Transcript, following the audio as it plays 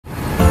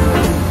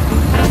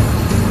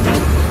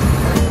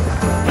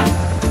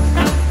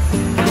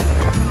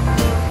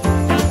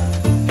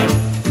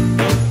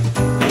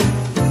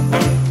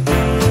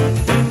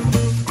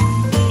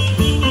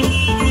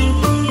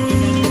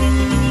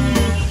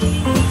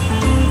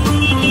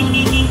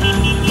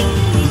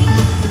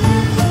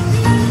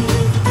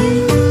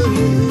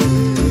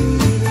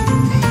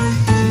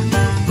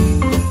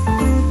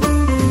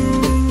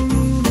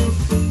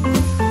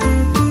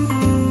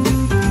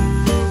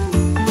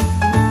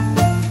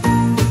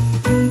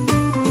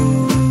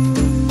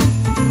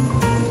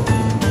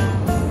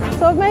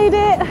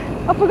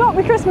forgot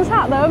my Christmas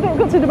hat though, I'm a bit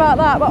gutted about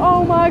that, but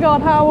oh my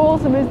god, how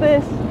awesome is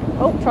this?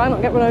 Oh, try not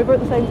to get run over at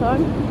the same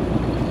time.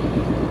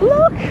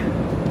 Look!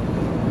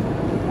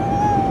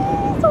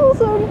 It's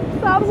awesome,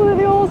 it's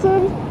absolutely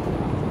awesome.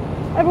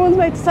 Everyone's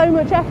made so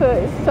much effort,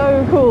 it's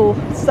so cool,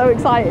 so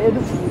excited.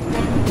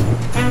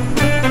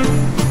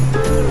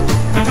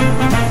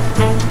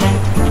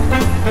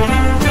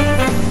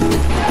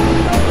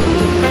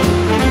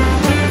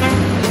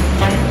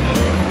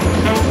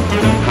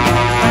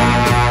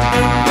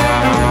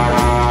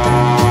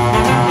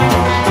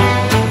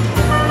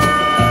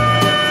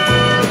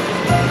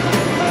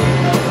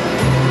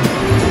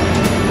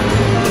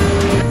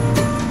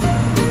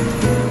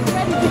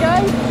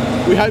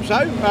 We hope so.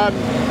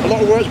 A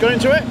lot of work's gone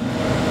into it.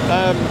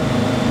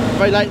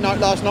 Very late night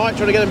last night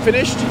trying to get them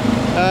finished.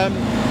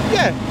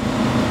 Yeah,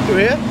 you're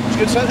here. It's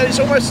good sun. It's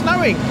almost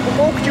snowing. What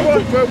more could you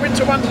want for a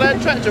winter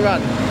wonderland tractor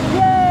run?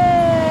 Yay!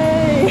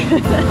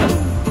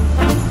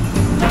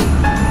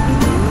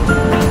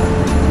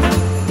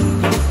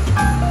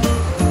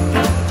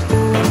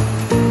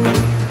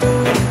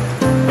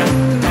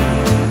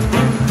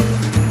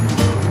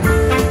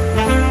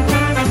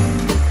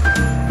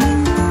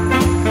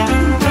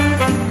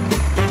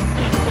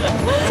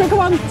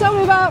 Tell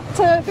me about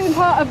being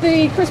part of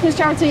the Christmas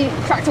charity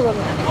tractor run.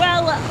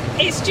 Well,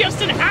 it's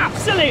just an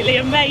absolutely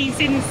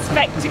amazing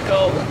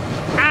spectacle,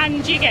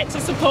 and you get to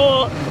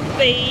support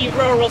the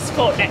Rural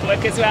Support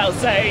Network as well.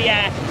 So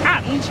yeah,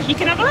 and you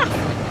can have a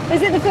laugh.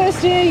 Is it the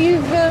first year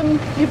you've done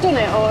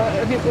it, or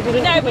have you done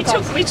it? No,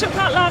 we took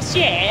part last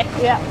year.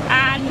 Yeah.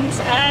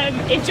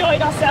 And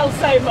enjoyed ourselves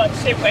so much,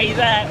 didn't we?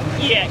 That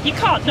yeah, you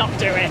can't not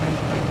do it.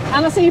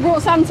 And I see you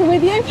brought Santa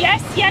with you?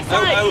 Yes, yeah,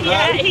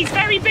 he's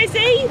very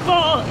busy,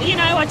 but you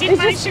know, I did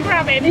manage to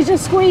grab him. He's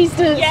just squeezed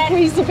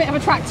a bit of a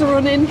tractor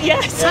run in.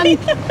 Yes. And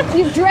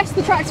you've dressed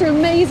the tractor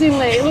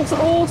amazingly, it looks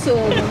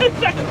awesome.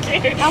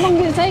 Thank you. How long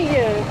did it take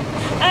you?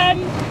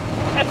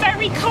 A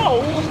very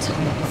cold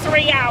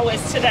 3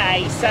 hours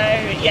today, so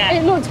yeah.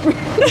 It looks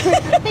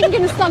I think you're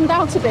going to stand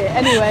out a bit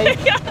anyway.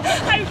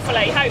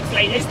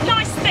 hopefully. It's a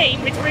nice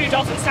theme with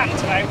Rudolph and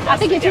Santa. I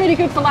think it's really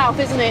good for Louth,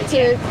 isn't it?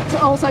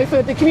 To also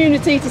for the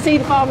community to see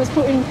the farmers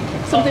putting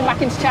something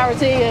back into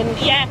charity. And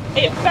yeah,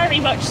 it very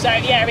much so.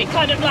 Yeah, it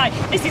kind of like,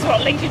 this is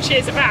what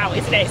Lincolnshire's about,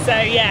 isn't it? So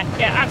yeah,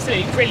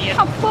 absolutely brilliant.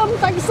 Have fun,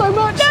 thanks so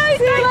much. No,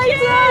 see you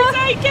later.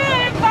 Take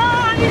care,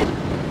 bye.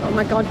 Oh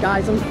my god,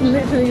 guys, I'm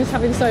literally just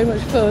having so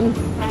much fun.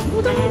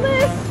 Look at all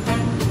this.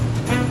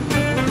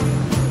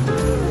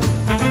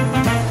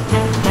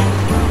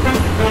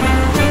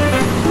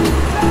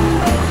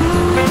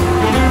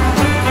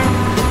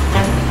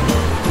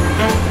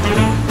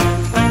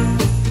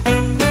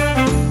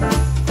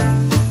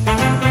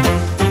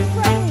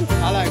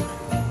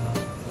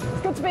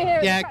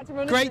 Yeah,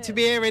 great to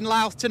be here in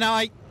Louth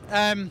tonight.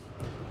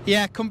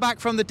 Yeah, come back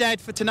from the dead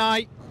for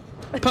tonight.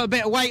 Put a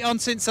bit of weight on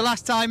since the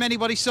last time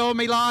anybody saw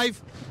me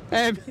live.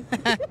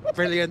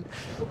 Brilliant,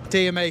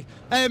 dear me.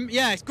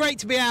 Yeah, it's great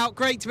to be out,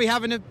 great to be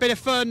having a bit of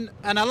fun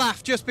and a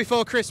laugh just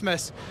before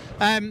Christmas.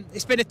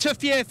 It's been a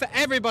tough year for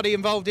everybody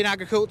involved in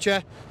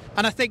agriculture,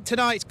 and I think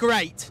tonight's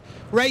great.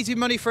 Raising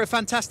money for a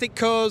fantastic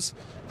cause,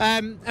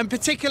 and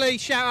particularly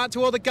shout out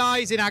to all the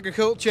guys in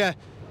agriculture.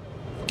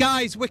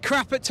 Guys, we're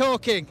crap at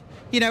talking.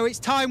 You know, it's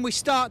time we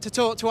start to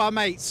talk to our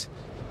mates.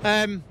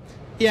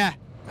 Yeah,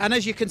 and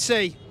as you can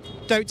see,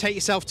 don't take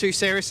yourself too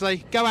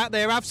seriously. Go out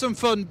there, have some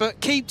fun, but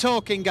keep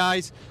talking,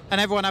 guys,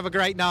 and everyone have a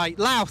great night.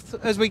 Louth,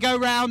 as we go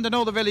round and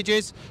all the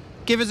villages,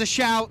 give us a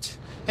shout,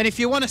 and if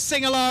you want to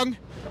sing along,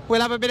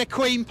 we'll have a bit of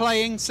Queen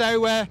playing,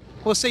 so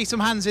we'll see some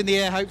hands in the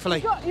air,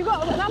 hopefully. You've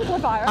got an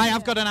amplifier, I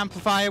have got an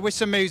amplifier with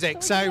some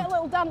music, so... Get a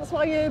little dance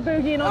while you're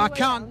boogieing on. I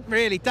can't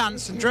really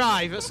dance and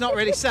drive, it's not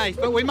really safe,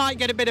 but we might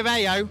get a bit of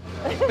AO,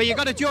 but you've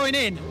got to join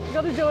in. You've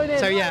got to join in.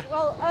 So, yeah.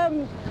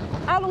 Well,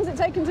 how long's it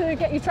taken to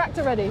get your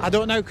tractor ready? I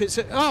don't know, because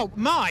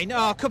mine,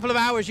 a couple of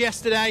hours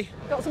yesterday.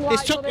 Got some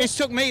lights on it? It's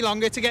took me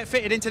longer to get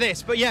fitted into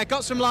this, but yeah,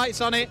 got some lights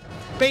on it.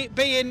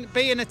 Being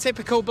a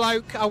typical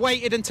bloke, I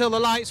waited until the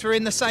lights were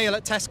in the sale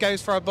at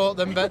Tesco's before I bought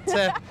them, but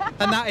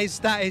and that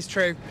is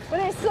true. But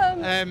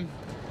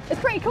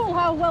it's pretty cool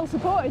how well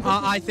supported.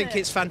 I think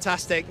it's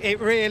fantastic. It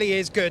really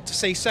is good to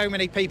see so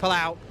many people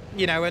out,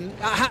 you know, and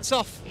hats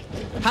off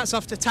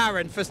to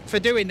Taron for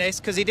doing this,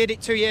 because he did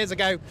it 2 years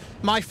ago.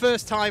 My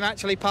first time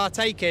actually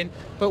partaking,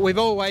 but we've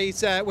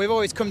always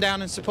come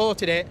down and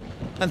supported it,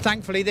 and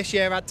thankfully this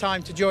year I had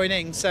time to join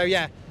in. So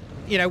yeah,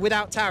 you know,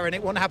 without Taron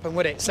it wouldn't happen,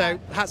 would it? So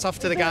hats off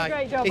to the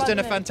guy. He's done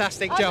a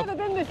fantastic job. I've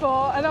never been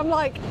before, and I'm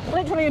like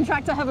literally in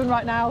tractor heaven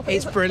right now.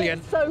 It's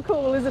brilliant. It's so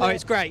cool, isn't it? Oh,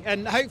 it's great,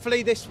 and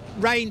hopefully this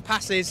rain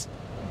passes.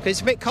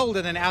 It's a bit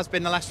colder than it has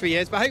been the last few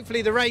years, but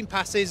hopefully the rain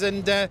passes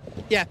and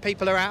yeah,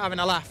 people are out having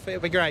a laugh.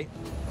 It'll be great.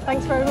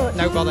 Thanks very much.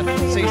 No bother.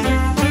 See you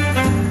soon.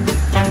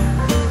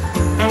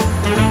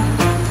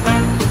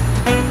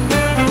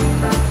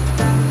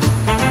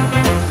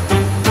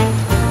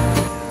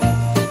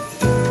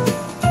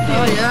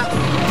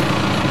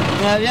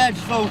 Yeah,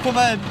 just thought we'll come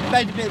and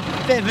made a bit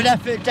of an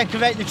effort to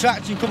decorate the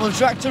tractor and come on the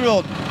tractor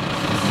run.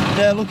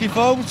 looking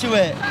forward to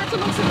it. That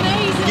looks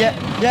amazing.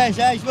 Yeah, it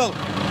is. Well,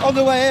 on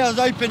the way here I was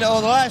hoping that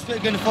all the lights were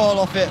going to fall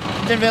off it.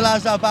 Didn't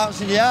realise how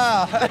bouncy they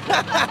are.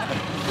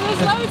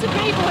 There's loads of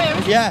people here,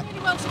 isn't there? Really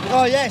well supported.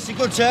 Oh yeah, it's a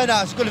good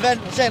turnout, it's a good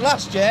event. I said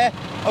last year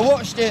I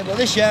watched it, but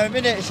this year I'm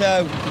in it,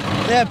 so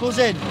yeah,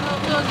 buzzing. Well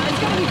done. It's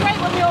going to be great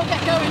when we all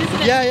get going,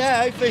 isn't it?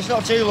 Yeah, hopefully it's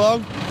not too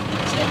long.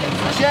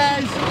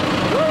 Cheers!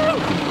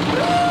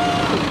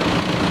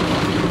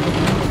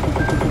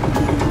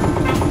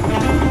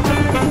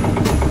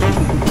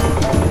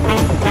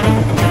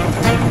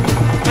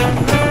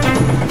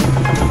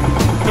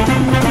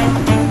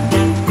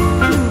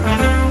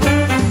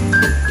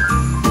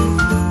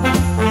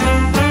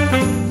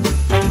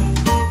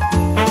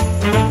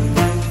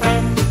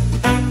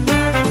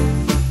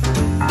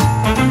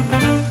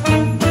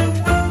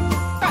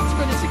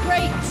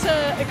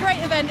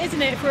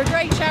 For a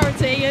great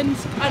charity and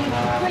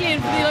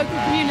brilliant for the local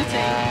community.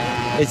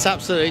 It's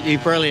absolutely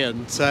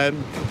brilliant.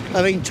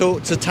 Having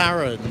talked to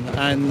Taron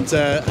and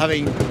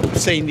having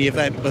seen the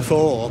event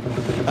before,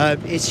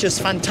 it's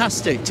just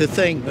fantastic to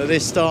think that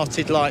this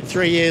started like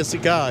 3 years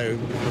ago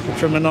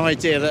from an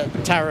idea that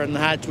Taron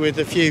had with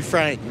a few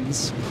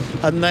friends,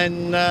 and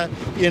then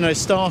you know,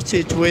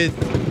 started with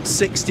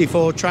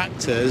 64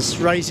 tractors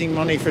raising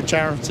money for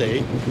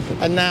charity,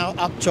 and now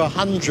up to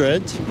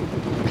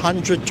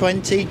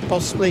 120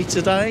 possibly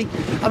today.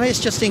 I mean,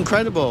 it's just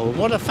incredible.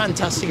 What a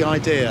fantastic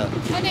idea.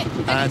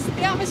 And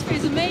the atmosphere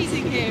is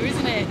amazing here,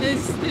 isn't it?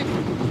 It's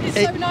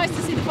so nice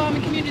to see the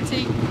farming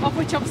community, of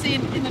which obviously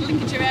in the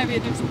Lincolnshire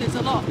area there's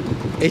a lot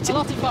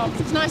of farms.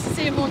 It's nice to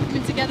see everyone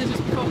coming together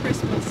just before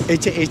Christmas.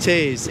 It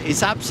is.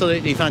 It's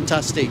absolutely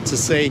fantastic to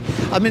see.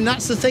 I mean,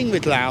 that's the thing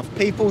with Louth.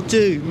 People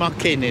do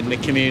muck in the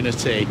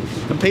community,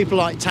 and people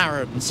like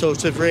Taron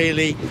sort of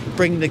really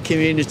bring the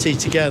community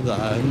together.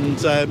 And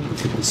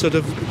sort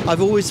of,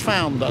 I've always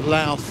found that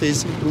Louth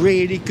is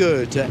really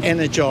good at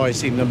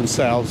energising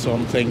themselves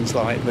on things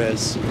like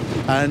this.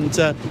 And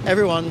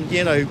everyone,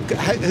 you know,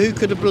 who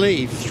could have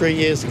believed 3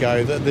 years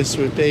ago that this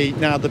would be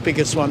now the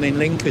biggest one in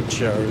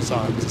Lincolnshire, as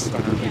I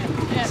understand.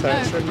 Yeah, so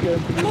it's really good.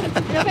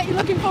 I bet you're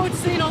looking forward to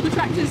seeing all the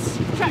tractors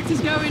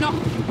going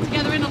off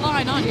together in a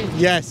line, aren't you?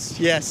 Yes,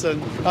 and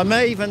I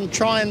may even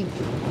try and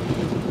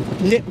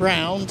nip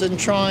round and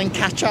try and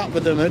catch up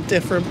with them at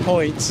different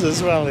points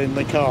as well in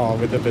the car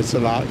with a bit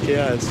of luck,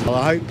 yes. Well,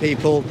 I hope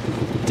people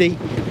dig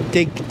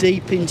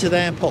deep into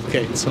their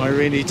pockets, I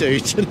really do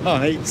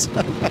tonight.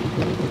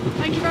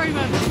 Thank you very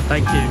much.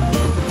 Thank you.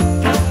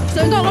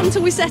 So not long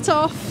till we set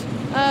off.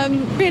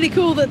 Really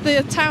cool that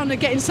the town are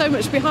getting so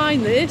much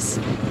behind this,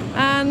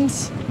 and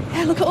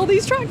yeah, look at all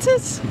these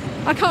tractors.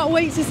 I can't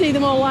wait to see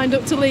them all lined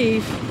up to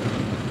leave.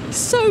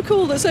 So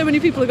cool that so many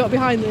people have got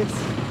behind this.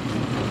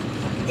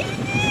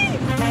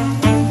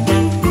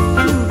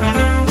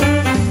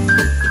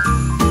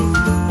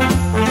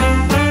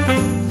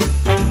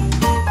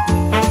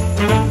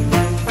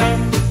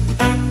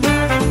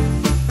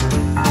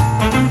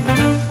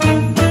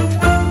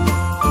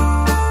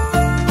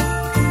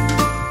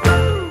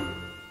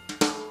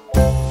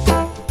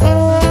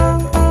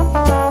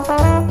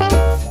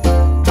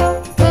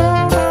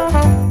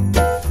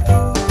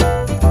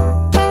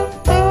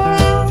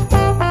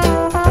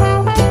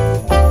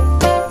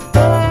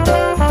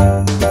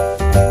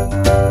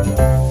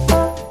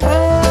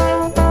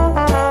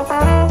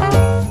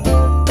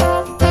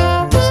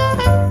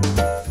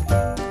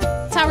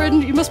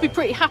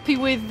 Happy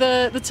with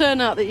the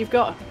turnout that you've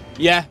got?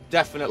 Yeah,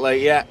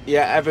 definitely. Yeah,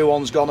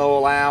 everyone's gone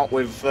all out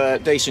with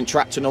decent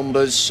tractor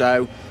numbers,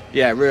 so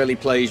yeah, really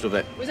pleased with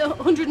it. Was it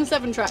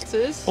 107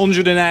 tractors?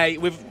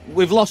 108.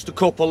 We've lost a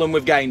couple and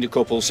we've gained a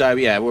couple, so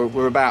yeah,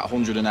 we're about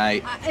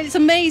 108. It's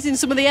amazing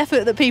some of the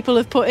effort that people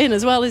have put in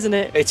as well, isn't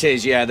it? It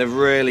is. Yeah, they've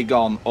really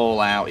gone all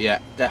out. Yeah,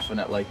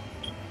 definitely.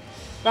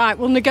 Right,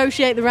 we'll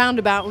negotiate the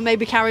roundabout and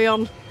maybe carry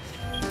on.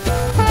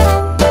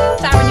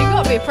 Taron, you've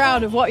got to be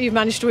proud of what you've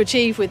managed to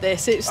achieve with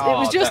this. It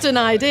was just an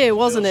idea,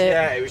 wasn't it?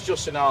 Yeah, it was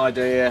just an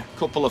idea. A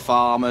couple of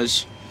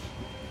farmers.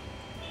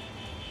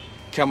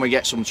 Can we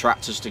get some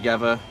tractors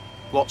together?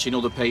 Watching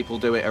other people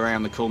do it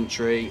around the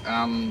country,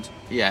 and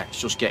yeah, it's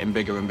just getting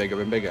bigger and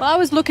bigger and bigger. Well, I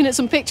was looking at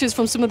some pictures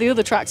from some of the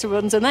other tractor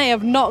runs, and they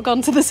have not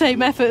gone to the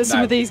same effort as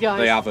some of these guys.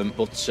 They haven't,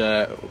 but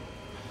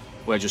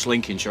we're just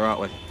Lincolnshire,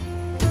 aren't we?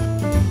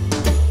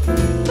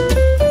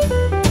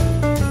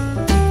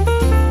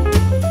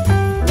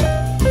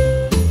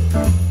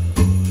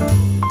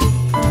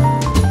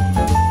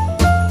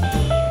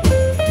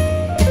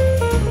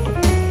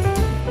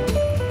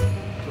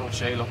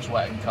 She looks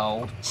wet and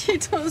cold. She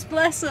does,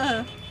 bless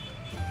her.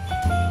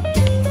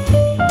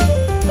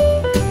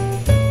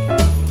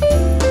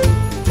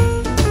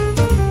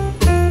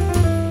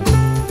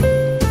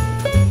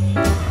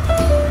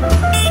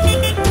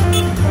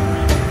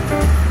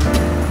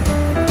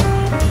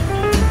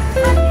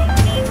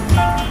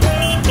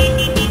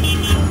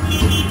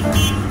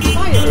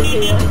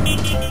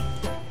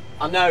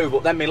 I know,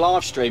 but then my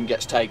live stream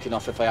gets taken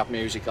off if I have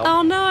music on.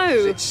 Oh no!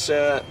 It's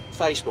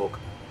Facebook.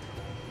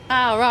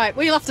 Ah, right.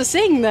 Well, you'll have to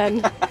sing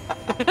then.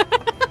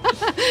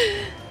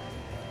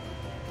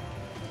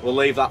 we'll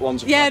leave that one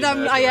to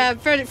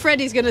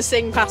Freddie's going to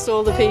sing past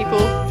all the people.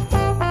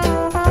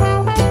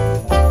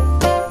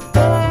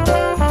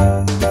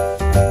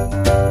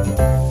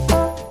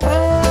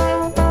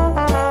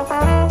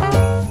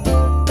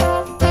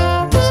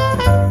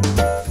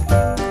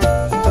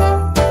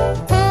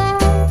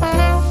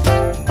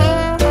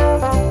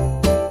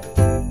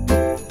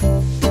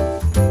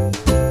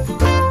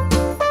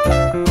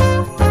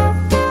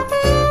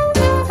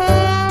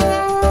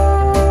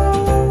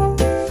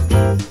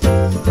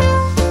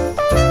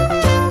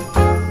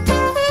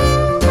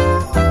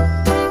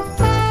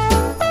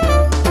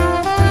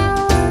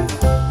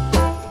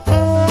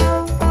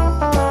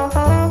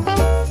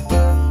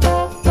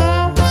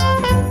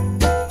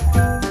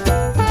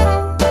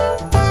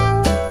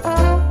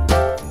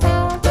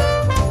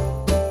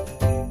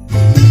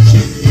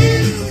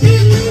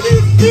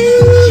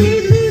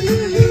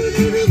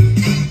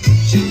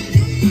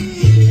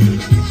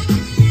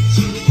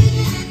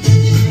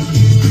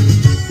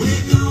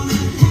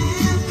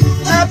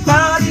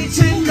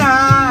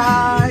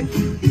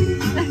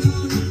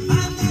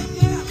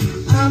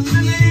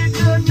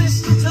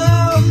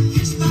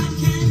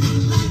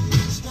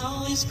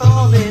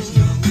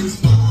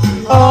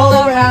 All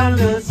around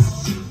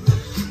us,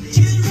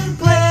 children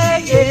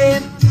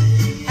playing,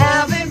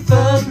 having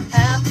fun,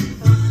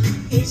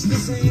 it's the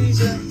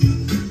season.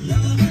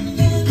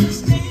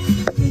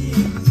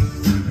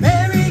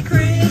 Merry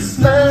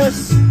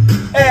Christmas,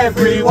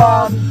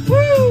 everyone.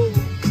 Woo!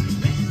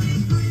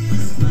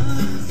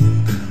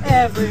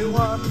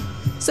 Everyone.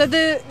 So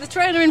the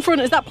trailer in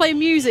front, is that playing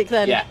music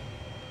then? Yeah.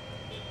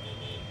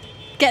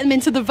 Get them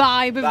into the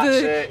vibe of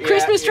the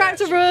Christmas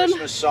tractor run.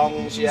 Christmas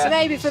songs, yeah. So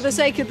maybe for the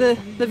sake of the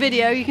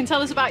video, you can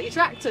tell us about your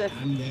tractor.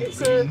 It's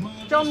a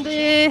John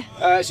Deere.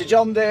 It's a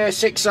John Deere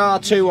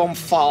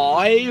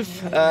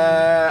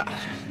 6R215.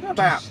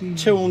 About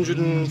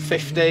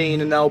 215,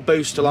 and they'll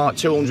boost to like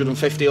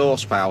 250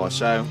 horsepower.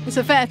 So it's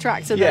a fair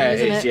tractor, then,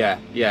 isn't it?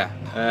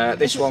 Yeah.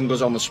 This one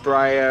goes on the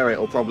sprayer.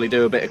 It'll probably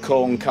do a bit of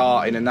corn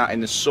carting and that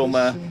in the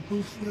summer.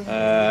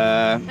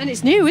 And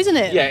it's new, isn't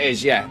it? Yeah, it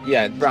is.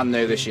 Yeah, brand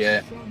new this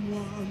year.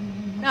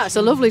 No, it's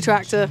a lovely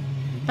tractor,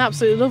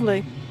 absolutely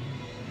lovely.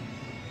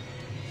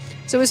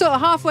 So we're sort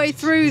of halfway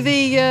through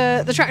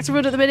the tractor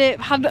run at the minute.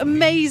 Had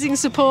amazing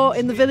support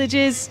in the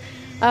villages.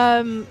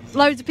 Loads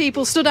of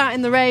people stood out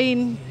in the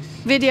rain,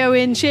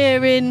 videoing,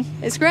 cheering.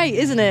 It's great,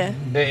 isn't it?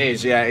 It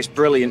is, yeah. It's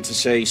brilliant to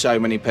see so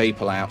many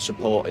people out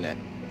supporting it.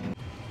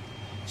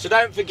 So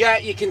don't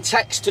forget, you can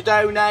text to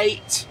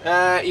donate.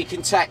 You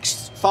can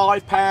text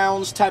 £5,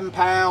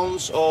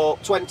 £10 or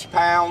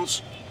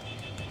 £20.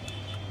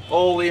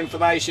 All the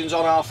information's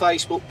on our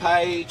Facebook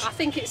page. I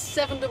think it's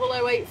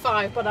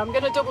 70085, but I'm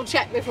going to double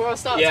check before I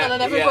start telling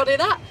everybody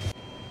that.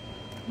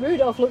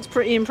 Rudolph looks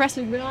pretty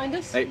impressive behind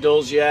us. It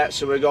does, yeah.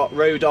 So we've got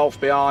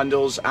Rudolph behind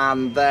us,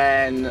 and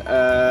then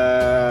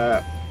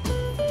the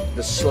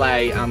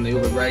sleigh and the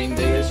other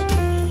reindeers.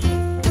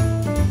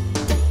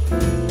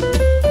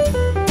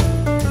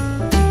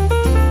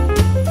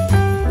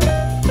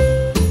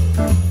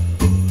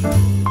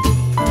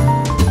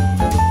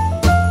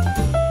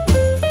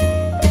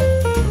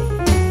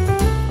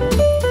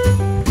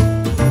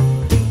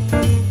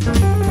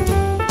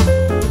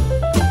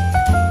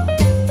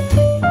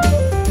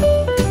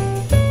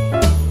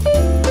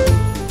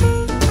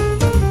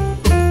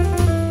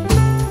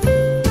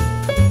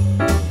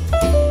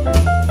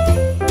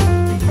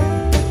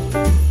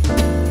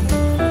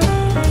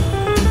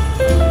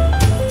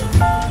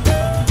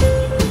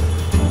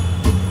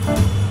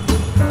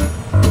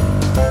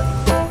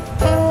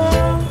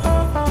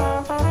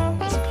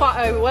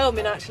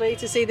 Actually,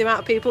 to see the amount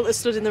of people that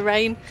stood in the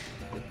rain.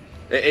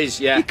 It is,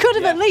 yeah. You could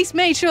have at least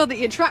made sure that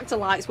your tractor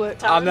lights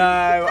worked out.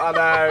 I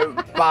know,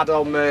 bad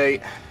on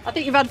me. I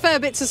think you've had a fair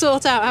bit to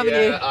sort out, haven't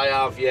you? Yeah, I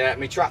have, yeah.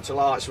 My tractor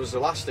lights was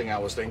the last thing I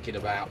was thinking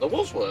about. They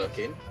was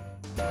working.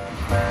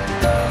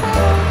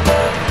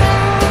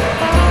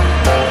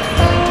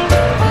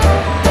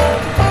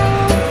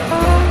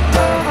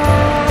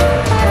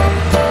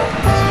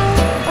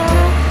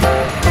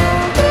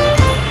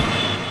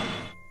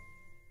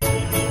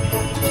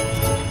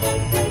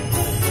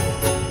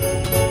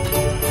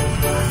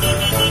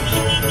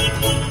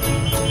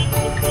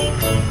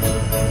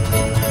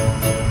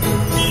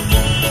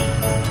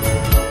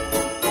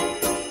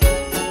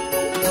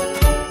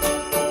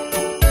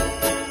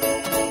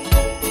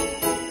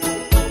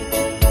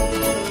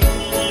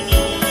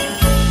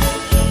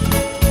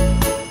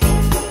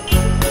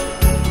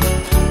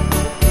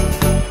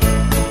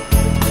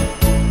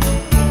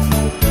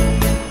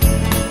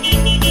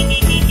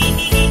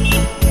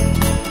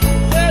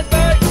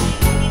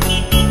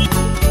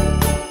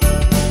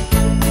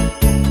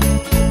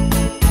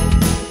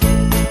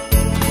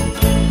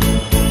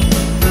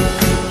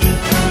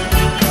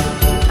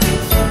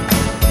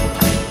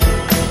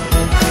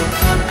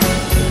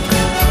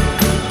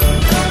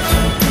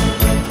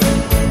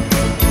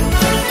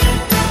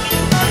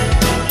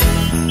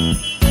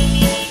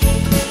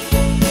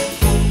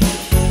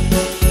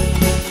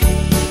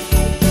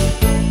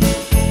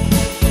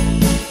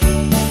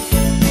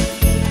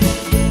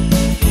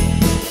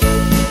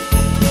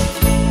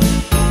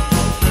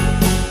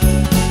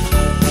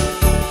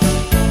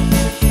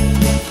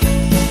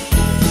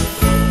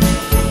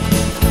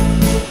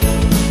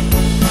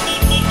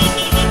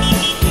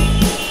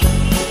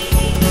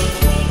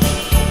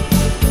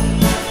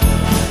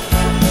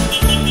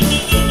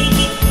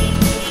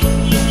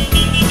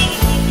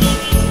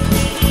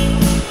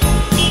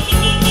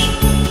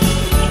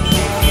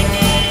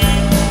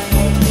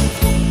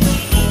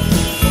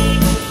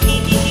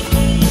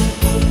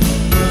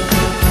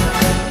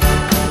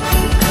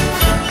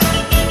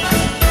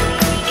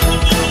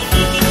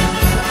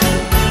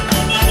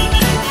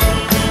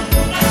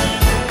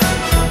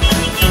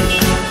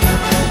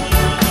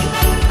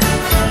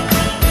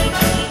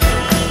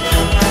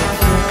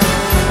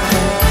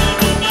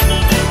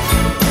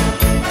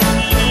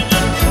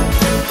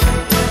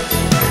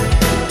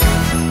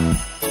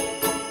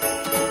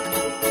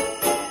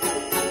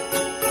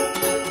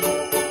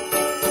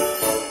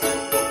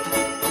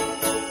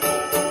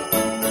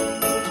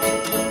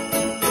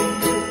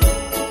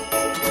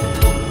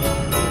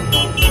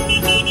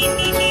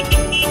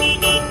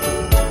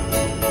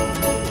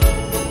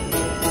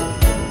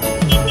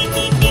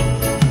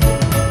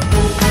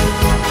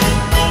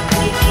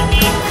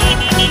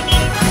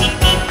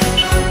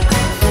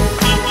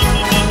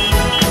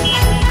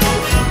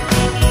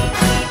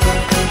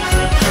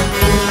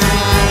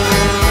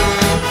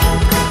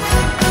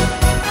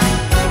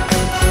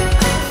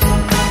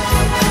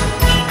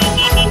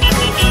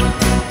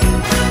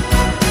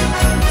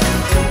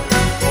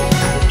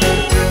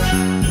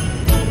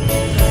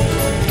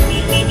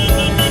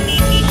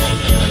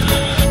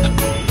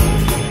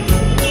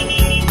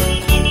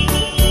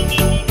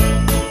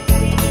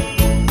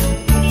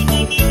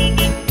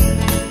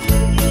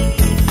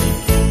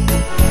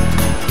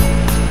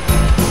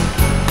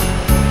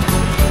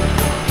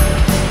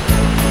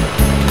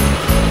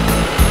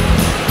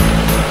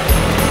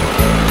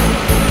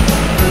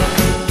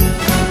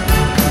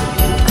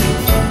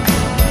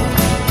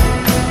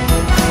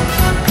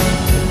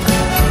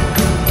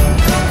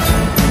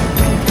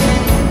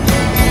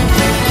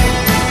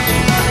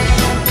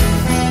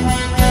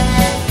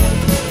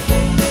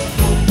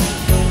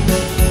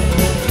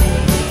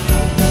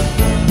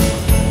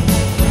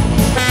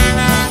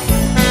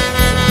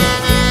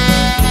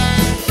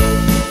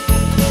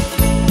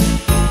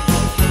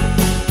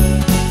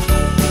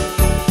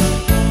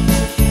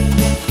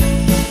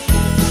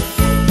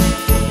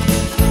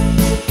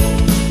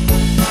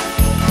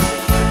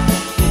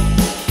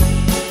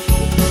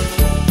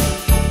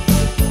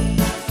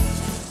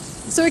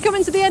 So we're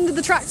coming to the end of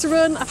the tractor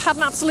run. I've had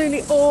an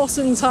absolutely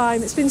awesome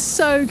time. It's been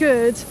so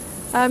good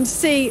to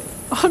see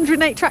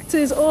 108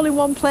 tractors all in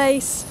one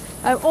place,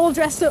 all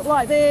dressed up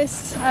like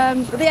this.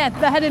 But yeah,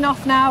 they're heading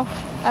off now.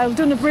 We've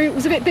done a route. It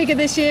was a bit bigger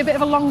this year, a bit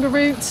of a longer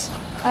route.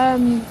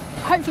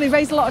 Hopefully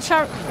raised a lot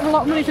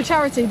of money for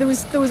charity. There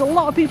was a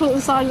lot of people at the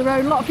side of the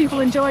road, a lot of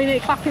people enjoying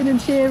it, clapping and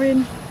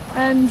cheering.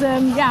 And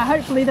yeah,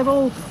 hopefully they've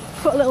all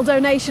put a little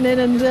donation in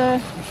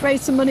and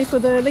raised some money for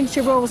the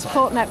Lincolnshire Rural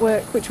Support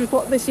Network, which was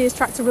what this year's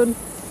tractor run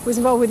was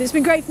involved with. It's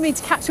been great for me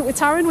to catch up with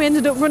Taron. We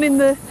ended up running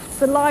the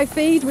live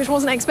feed, which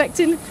wasn't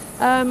expecting.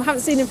 Haven't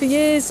seen him for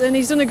years, and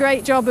he's done a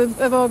great job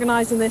of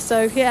organising this.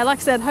 So yeah, like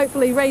I said,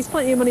 hopefully raised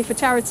plenty of money for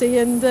charity,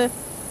 and I've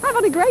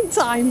had a great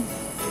time.